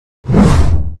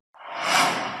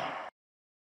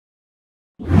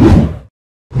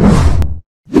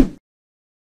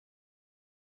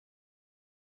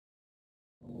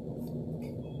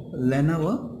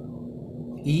Lenovo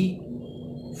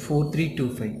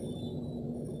E4325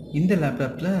 இந்த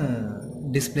லேப்டாப்பில்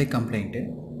display complaint.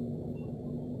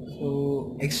 So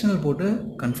external போட்டு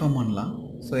கன்ஃபார்ம் பண்ணலாம்.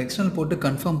 ஸோ எக்ஸ்டர்னல் போட்டு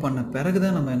கன்ஃபார்ம் பண்ண பிறகு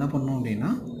தான் நம்ம என்ன பண்ணோம்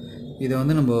அப்படின்னா இதை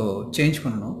வந்து நம்ம சேஞ்ச்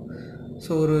பண்ணணும்.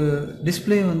 ஸோ ஒரு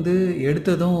டிஸ்பிளே வந்து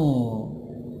எடுத்ததும்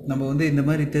நம்ம வந்து இந்த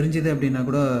மாதிரி தெரிஞ்சுது அப்படின்னா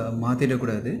கூட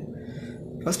மாற்றிடக்கூடாது.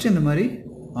 ஃபஸ்ட்டு இந்த மாதிரி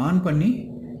ஆன் பண்ணி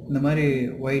இந்த மாதிரி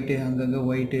ஒயிட்டு அங்கங்கே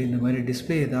ஒயிட்டு இந்த மாதிரி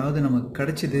டிஸ்பிளே ஏதாவது நமக்கு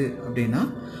கிடச்சிது அப்படின்னா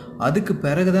அதுக்கு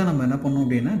பிறகு தான் நம்ம என்ன பண்ணோம்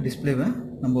அப்படின்னா டிஸ்பிளேவை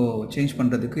நம்ம சேஞ்ச்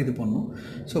பண்ணுறதுக்கு இது பண்ணணும்.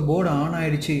 ஸோ போர்டு ஆன்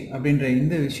ஆகிடுச்சி அப்படின்ற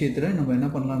இந்த விஷயத்தில் நம்ம என்ன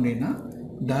பண்ணலாம் அப்படின்னா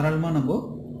தாராளமாக நம்ம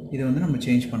இதை வந்து நம்ம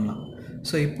சேஞ்ச் பண்ணலாம்.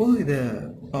 ஸோ இப்போது இதை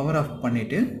பவர் ஆஃப்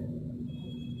பண்ணிவிட்டு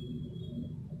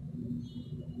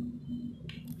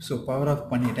பவர் ஆஃப்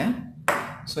பண்ணிட்டேன்.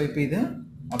 ஸோ இப்போ இதை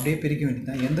அப்படியே பிரிக்க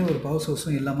வேண்டியதான், எந்த ஒரு பவர்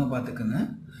சோர்ஸும் இல்லாமல் பார்த்துக்குங்க.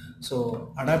 ஸோ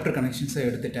அடாப்டர் கனெக்ஷன்ஸை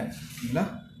எடுத்துட்டேன். ஓகேங்களா,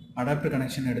 அடாப்டர்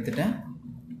கனெக்ஷன் எடுத்துட்டேன்.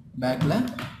 பேக்கில்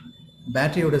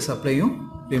பேட்டரியோட சப்ளையும்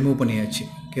ரிமூவ் பண்ணியாச்சு.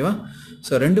 ஓகேவா,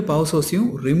 ஸோ 2 பவர் சோர்ஸையும்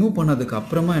ரிமூவ் பண்ணதுக்கு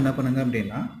அப்புறமா என்ன பண்ணுங்க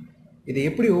அப்படின்னா இதை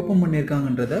எப்படி ஓப்பன்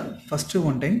பண்ணியிருக்காங்கன்றதை ஃபஸ்ட்டு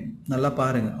ஒன் டைம் நல்லா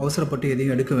பாருங்கள், அவசரப்பட்டு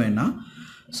எதையும் எடுக்க வேண்டாம்.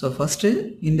 ஸோ ஃபஸ்ட்டு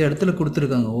இந்த இடத்துல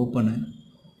கொடுத்துருக்காங்க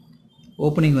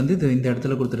ஓப்பனிங் வந்து இந்த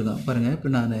இடத்துல கொடுத்துருக்காங்க பாருங்கள். இப்போ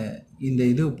நான் இந்த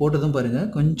இது போட்டதும் பாருங்கள்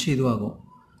கொஞ்சம் இதுவாகும்,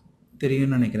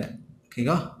 தெரியும்னு நினைக்கிறேன்.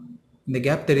 ஓகேவா, இந்த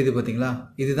கேப் தெரியுது பார்த்தீங்களா,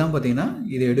 இதுதான் பார்த்தீங்கன்னா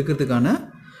இதை எடுக்கிறதுக்கான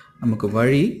நமக்கு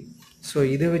வழி. ஸோ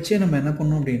இதை வச்சே நம்ம என்ன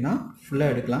பண்ணோம் அப்படின்னா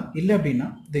ஃபுல்லாக எடுக்கலாம். இல்லை அப்படின்னா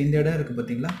இந்த இடம் இருக்குது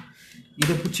பார்த்தீங்களா,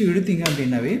 இதை பிடிச்சி இழுத்தீங்க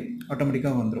அப்படின்னாவே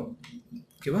ஆட்டோமேட்டிக்காக வந்துடும்.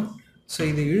 ஓகேவா, ஸோ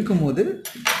இதை இழுக்கும் போது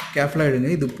கேர்ஃபுல்லாக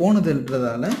எடுங்க. இது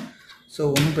போனதுன்றதால ஸோ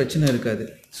ஒன்றும் பிரச்சனை இருக்காது.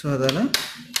 ஸோ அதால்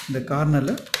இந்த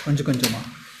கார்னரில் கொஞ்சம் கொஞ்சமாக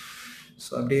ஸோ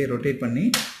அப்படியே ரொட்டேட் பண்ணி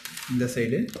இந்த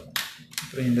சைடு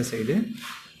அப்புறம் இந்த சைடு.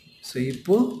 ஸோ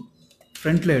இப்போது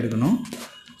ஃப்ரண்ட்டில் எடுக்கணும்.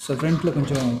 ஸோ ஃப்ரண்ட்டில்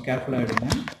கொஞ்சம் கேர்ஃபுல்லாக எடுங்க.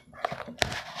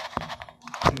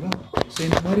 ஓகேவா, ஸோ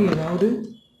இந்த மாதிரி ஏதாவது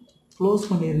க்ளோஸ்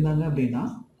பண்ணியிருந்தாங்க அப்படின்னா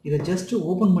இதை ஜஸ்ட்டு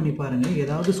ஓப்பன் பண்ணி பாருங்கள்,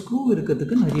 ஏதாவது ஸ்க்ரூ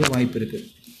இருக்கிறதுக்கு நிறைய வாய்ப்பு இருக்குது.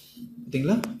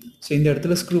 பார்த்தீங்களா, ஸோ இந்த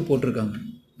இடத்துல ஸ்க்ரூ போட்டிருக்காங்க.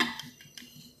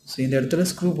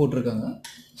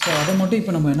 ஸோ அதை மட்டும்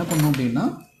இப்போ நம்ம என்ன பண்ணோம் அப்படின்னா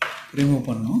ரிமூவ்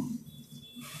பண்ணணும்.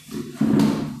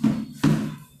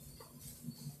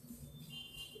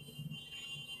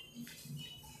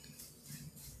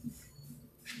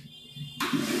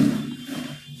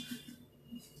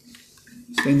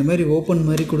 ஸோ இந்த மாதிரி ஓப்பன்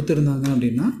மாதிரி கொடுத்துருந்தாங்க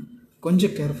அப்படின்னா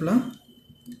கொஞ்சம் கேர்ஃபுல்லாக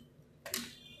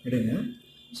எடுங்க.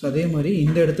 ஸோ அதே மாதிரி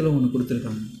இந்த இடத்துல ஒன்று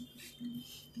கொடுத்துருக்காங்க.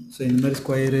 ஸோ இந்த மாதிரி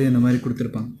ஸ்கொயரு இந்த மாதிரி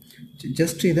கொடுத்துருப்பாங்க.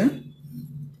 ஜஸ்ட் இதை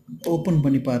ஓப்பன்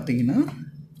பண்ணி பார்த்தீங்கன்னா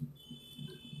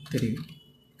தெரியும்.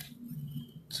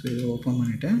 ஸோ இதை ஓப்பன்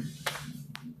பண்ணிட்டேன்.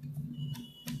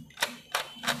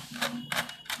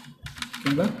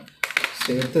 ஓகேங்களா, ஸோ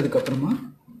எடுத்ததுக்கப்புறமா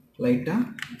லைட்டாக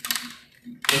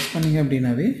ப்ரெஸ் பண்ணிங்க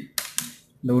அப்படின்னாவே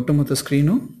இந்த ஒட்டுமொத்த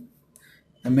ஸ்க்ரீனும்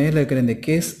மேலே இருக்கிற இந்த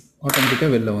கேஸ்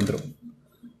ஆட்டோமேட்டிக்காக வெளில வந்துடும்.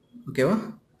 ஓகேவா,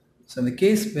 ஸோ அந்த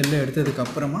கேஸ் வெளில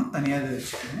எடுத்ததுக்கப்புறமா தனியாக இதை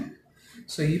வச்சுக்கோங்க.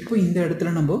 ஸோ இப்போ இந்த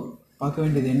இடத்துல நம்ம பார்க்க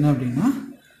வேண்டியது என்ன அப்படின்னா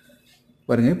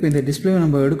பாருங்கள், இப்போ இந்த டிஸ்பிளேவை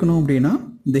நம்ம எடுக்கணும் அப்படின்னா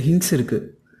இந்த ஹிங்ஸ் இருக்குது.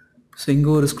 ஸோ இங்கே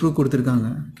ஒரு ஸ்க்ரூ கொடுத்துருக்காங்க.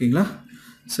 ஓகேங்களா,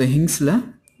 ஸோ ஹிங்ஸில்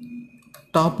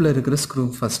டாப்பில் இருக்கிற ஸ்க்ரூ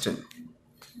ஃபஸ்ட்டு.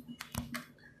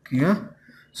 ஓகேங்களா,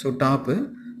 ஸோ டாப்பு.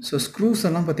 ஸோ ஸ்க்ரூஸ்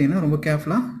எல்லாம் பார்த்திங்கன்னா ரொம்ப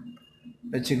கேர்ஃபுல்லாக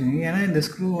வச்சுக்கோங்க. ஏன்னா இந்த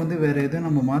ஸ்க்ரூ வந்து வேறு எதுவும்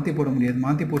நம்ம மாற்றி போட முடியாது.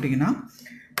 மாற்றி போட்டிங்கன்னா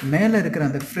மேலே இருக்கிற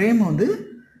அந்த ஃப்ரேம் வந்து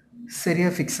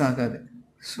சரியாக ஃபிக்ஸ் ஆகாது.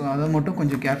 ஸோ அதை மட்டும்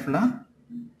கொஞ்சம் கேர்ஃபுல்லாக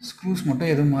ஸ்க்ரூஸ்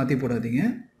மட்டும் எதுவும் மாற்றி போடாதீங்க.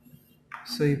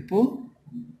 ஸோ இப்போ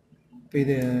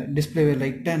இது டிஸ்பிளேவை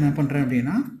லைட்டாக என்ன பண்ணுறேன்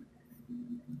அப்படின்னா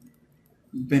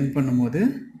பெண்ட் பண்ணும்போது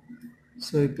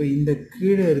ஸோ இப்போ இந்த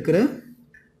கீழே இருக்கிற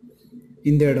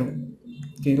இந்த இடம்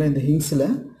ஓகேங்களா, இந்த ஹிங்ஸில்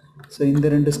ஸோ இந்த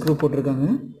 2 ஸ்க்ரூ போட்டிருக்காங்க,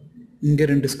 இங்கே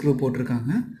 2 ஸ்க்ரூ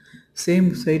போட்டிருக்காங்க. சேம்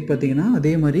சைட் பார்த்திங்கன்னா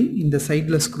அதே மாதிரி இந்த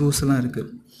சைடில் ஸ்க்ரூஸ் எல்லாம் இருக்குது.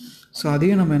 ஸோ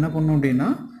அதையும் நம்ம என்ன பண்ணோம் அப்படின்னா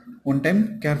ஒன் டைம்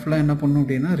கேர்ஃபுல்லாக என்ன பண்ணணும்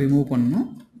அப்படின்னா ரிமூவ் பண்ணணும்.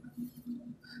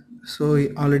 ஸோ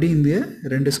ஆல்ரெடி இந்த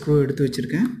 2 ஸ்க்ரூ எடுத்து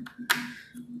வச்சுருக்கேன்.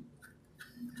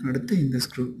 அடுத்து இந்த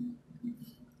ஸ்க்ரூ.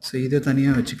 ஸோ இதை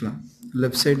தனியாக வச்சுக்கலாம்.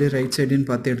 லெஃப்ட் சைடு ரைட் சைடுன்னு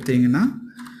பார்த்து எடுத்தீங்கன்னா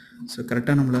ஸோ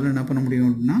கரெக்டாக நம்மளால் என்ன பண்ண முடியும்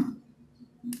அப்படின்னா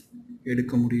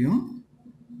எடுக்க முடியும்.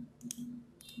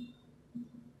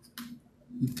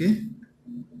 ஓகே,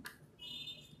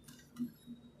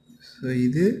 ஸோ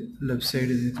இது லெஃப்ட்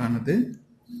சைடுக்கானது,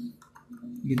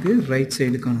 இது ரைட்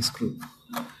சைடுக்கான ஸ்க்ரூ.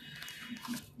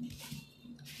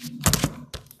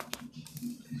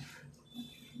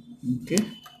 ஓகே,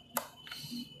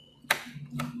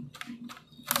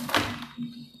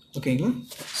 ஓகேங்களா.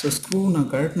 ஸோ ஸ்க்ரூ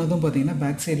நான் கழட்டினதும் பார்த்தீங்கன்னா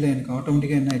பேக் சைடில் எனக்கு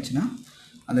ஆட்டோமேட்டிக்காக என்ன ஆயிடுச்சுன்னா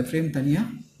அந்த ஃப்ரேம்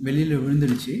தனியாக வெளியில்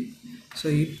விழுந்துடுச்சு. ஸோ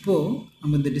இப்போது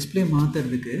நம்ம இந்த டிஸ்பிளே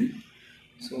மாற்றுறதுக்கு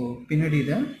ஸோ பின்னாடி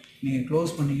இதை நீங்கள்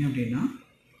க்ளோஸ் பண்ணிங்க அப்படின்னா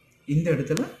இந்த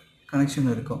இடத்துல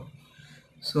கனெக்ஷன் இருக்கும்.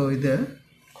 ஸோ இதை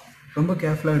ரொம்ப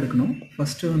கேர்ஃபுல்லாக எடுக்கணும்.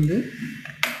 ஃபஸ்ட்டு வந்து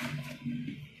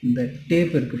இந்த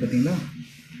டேப் இருக்குது பார்த்தீங்களா,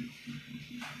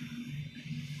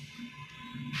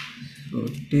 ஸோ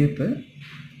டேப்பு,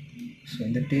 ஸோ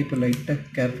இந்த டேப்பை லைட்டாக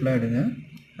கேர்ஃபுல்லாக எடுங்க.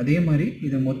 அதே மாதிரி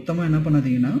இதை மொத்தமாக என்ன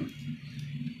பண்ணாதீங்கன்னா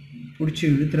பிடிச்சி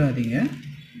இழுத்துறாதீங்க,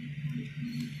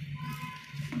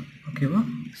 ஓகேவா?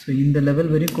 ஸோ இந்த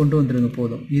லெவல் வரையும் கொண்டு வந்துடுங்க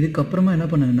போதும். இதுக்கப்புறமா என்ன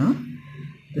பண்ணுங்கன்னா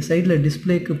இந்த சைடில்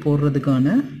டிஸ்பிளேக்கு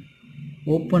போடுறதுக்கான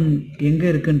ஓப்பன் எங்கே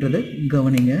இருக்குன்றதை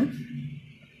கவனிங்க.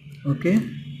 Okay,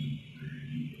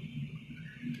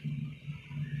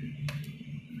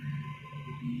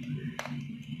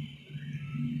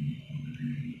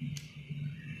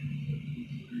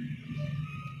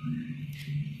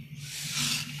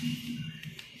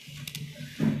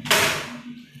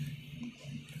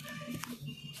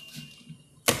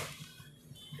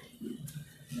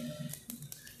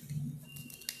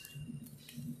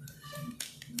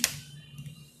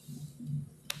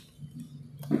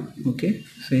 okay.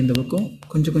 ஸோ இந்த பக்கம்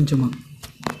கொஞ்சம் கொஞ்சமாக,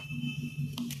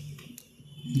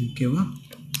 ஓகேவா?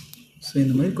 ஸோ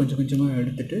இந்த மாதிரி கொஞ்சம் கொஞ்சமாக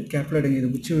எடுத்துகிட்டு கேர்ஃபுல்லாக எடுங்க. இதை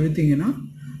பிடிச்சி இழுத்திங்கன்னா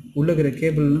உள்ளே இருக்கிற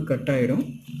கேபிள்லாம் கட் ஆகிடும்.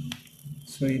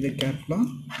 ஸோ இதை கேர்ஃபுல்லாக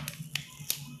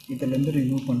இதிலேருந்து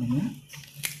ரிமூவ் பண்ணுங்கள்.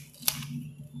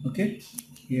 ஓகே,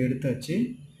 எடுத்தாச்சு.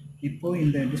 இப்போது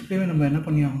இந்த டிஸ்பிளேவை நம்ம என்ன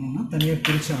பண்ணி ஆகணும்னா தனியாக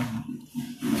பிரித்து ஆகணும்.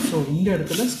 ஸோ இந்த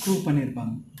இடத்துல ஸ்க்ரூ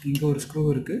பண்ணியிருப்பாங்க. இங்கே ஒரு ஸ்க்ரூ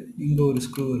இருக்குது, இங்கே ஒரு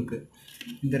ஸ்க்ரூ இருக்குது.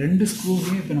 இந்த ரெண்டு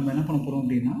ஸ்க்ரூவையும் இப்போ நம்ம என்ன பண்ண போகிறோம்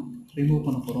அப்படின்னா ரிமூவ்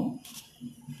பண்ண போகிறோம்.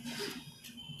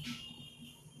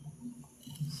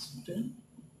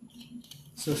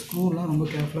 ஸோ ஸ்க்ரூலாம் ரொம்ப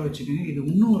கேர்ஃபுல்லாக வச்சுக்கோங்க. இது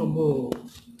இன்னும் ரொம்ப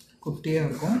குட்டியாக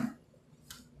இருக்கும்.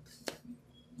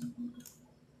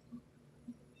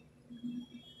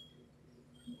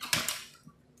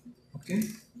 ஓகே,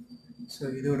 ஸோ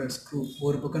இதோட ஸ்க்ரூ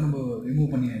ஒரு பக்கம் நம்ம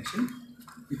ரிமூவ் பண்ணியாச்சு.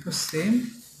 இப்போ சேம்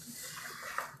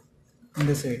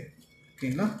இந்த சைடு,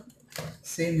 ஓகேங்களா?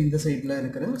 சேம் இந்த சைடில்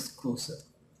இருக்கிற ஸ்க்ரூஸு.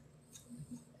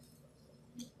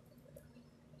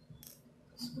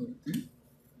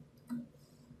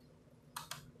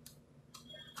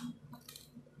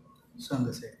 ஸோ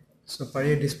அந்த சைடு. ஸோ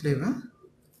பழைய டிஸ்பிளேவை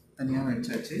தனியாக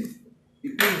வச்சாச்சு.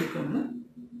 இப்போ இதுக்கு ஒன்று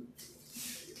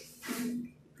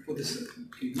புதுசு,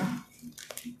 ஓகேங்களா?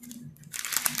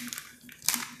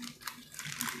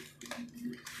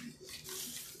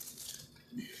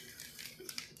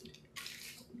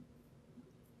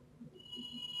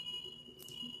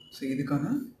 ஸோ இதுக்கான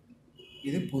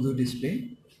இது புது டிஸ்பிளே.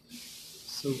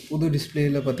 ஸோ புது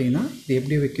டிஸ்பிளேயில் பார்த்தீங்கன்னா இது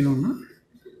எப்படி வைக்கணும்னா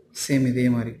சேம் இதே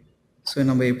மாதிரி. ஸோ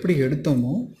நம்ம எப்படி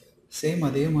எடுத்தோமோ சேம்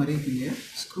அதே மாதிரி இங்கே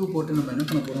ஸ்க்ரூ போட்டு நம்ம என்ன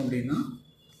பண்ண போகிறோம் அப்படின்னா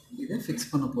இதை ஃபிக்ஸ்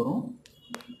பண்ண போகிறோம்.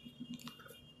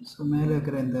 ஸோ மேலே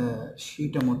இருக்கிற இந்த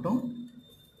ஷீட்டை மட்டும்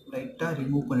லைட்டாக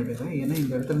ரிமூவ் பண்ணிவிடுங்க. ஏன்னா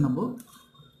இந்த இடத்துல நம்ம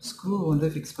ஸ்க்ரூ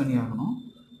வந்து ஃபிக்ஸ் பண்ணி ஆகணும்.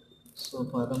 ஸோ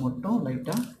இப்போ அதை மட்டும்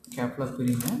லைட்டாக கேர்ஃபுல்லாக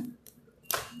பிரிங்க.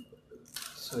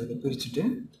 ஸோ இதை பிரிச்சுட்டு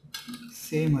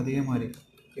சேம் அதே மாதிரி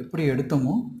எப்படி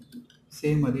எடுத்தோமோ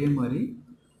சேம் அதே மாதிரி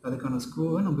அதுக்கான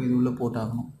ஸ்க்ரூவை நம்ம இது உள்ளே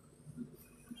போட்டாகணும்.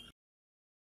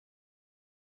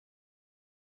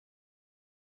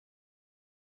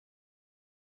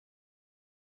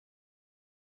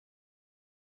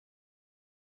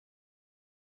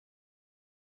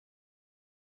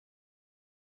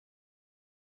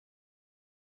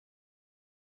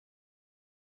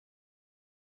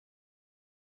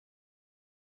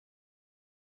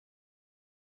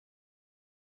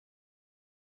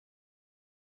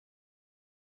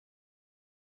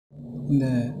 இந்த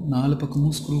 4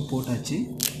 பக்கமும் ஸ்க்ரூ போட்டாச்சு.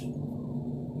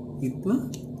 இப்போ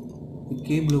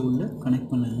கேபிளை உள்ள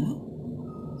கனெக்ட் பண்ணுங்க.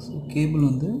 ஸோ கேபிள்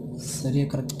வந்து சரியாக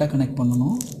கரெக்டாக கனெக்ட்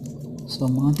பண்ணணும். ஸோ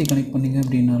மாற்றி கனெக்ட் பண்ணிங்க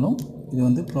அப்படின்னாலும் இது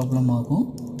வந்து ப்ராப்ளம் ஆகும்.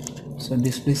 ஸோ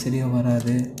டிஸ்பிளே சரியாக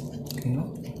வராது, ஓகேங்களா?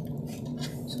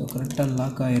 ஸோ கரெக்டாக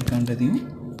லாக் ஆகிருக்கான்றதையும்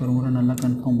ஒரு முறை நல்லா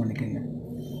கன்ஃபார்ம் பண்ணிக்கோங்க,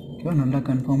 ஓகேவா? நல்லா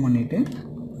கன்ஃபார்ம் பண்ணிவிட்டு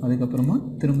அதுக்கப்புறமா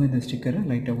திரும்ப இந்த ஸ்டிக்கரை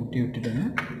லைட்டாக ஒட்டி விட்டுடுங்க.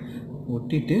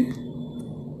 ஒட்டிட்டு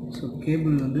ஸோ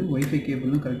கேபிள் வந்து ஒய்ஃபை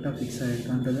கேபிள்லாம் கரெக்டாக ஃபிக்ஸ்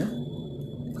ஆகிருக்கான்றதை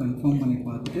கன்ஃபார்ம் பண்ணி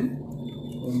பார்த்துட்டு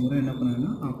ஒரு முறை என்ன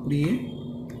பண்ணுங்கன்னா அப்படியே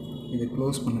இதை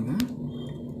க்ளோஸ் பண்ணுங்கள்.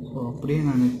 ஸோ அப்படியே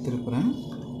நான் திருப்புறேன்,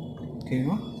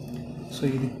 ஓகேவா? ஸோ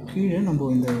இது கீழே நம்ம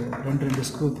இந்த ரெண்டு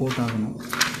ஸ்க்ரூ போட்டாகணும்.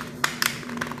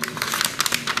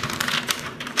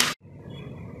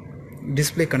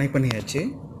 டிஸ்பிளே கனெக்ட் பண்ணியாச்சு,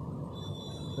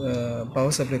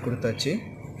 பவர் சப்ளை கொடுத்தாச்சு.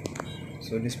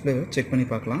 ஸோ டிஸ்பிளேவை செக் பண்ணி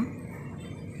பார்க்கலாம்.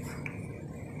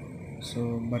 ஸோ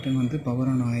பட்டன் வந்து பவர்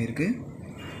ஆன் ஆகிருக்கு.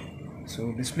 ஸோ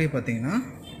டிஸ்பிளே பார்த்திங்கன்னா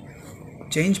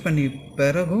சேஞ்ச் பண்ணி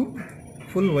பிறகும்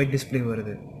ஃபுல் ஒயிட் டிஸ்பிளே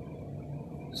வருது.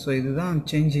 ஸோ இதுதான்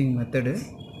சேஞ்சிங் மெத்தடு.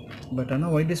 பட்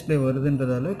ஆனால் ஒயிட் டிஸ்பிளே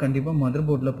வருதுன்றதால கண்டிப்பாக மதர்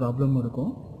போர்டில் ப்ராப்ளம்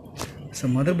இருக்கும். ஸோ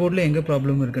மதர் போர்டில் எங்கே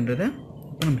ப்ராப்ளம் இருக்குன்றதை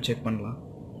இப்போ நம்ம செக் பண்ணலாம்.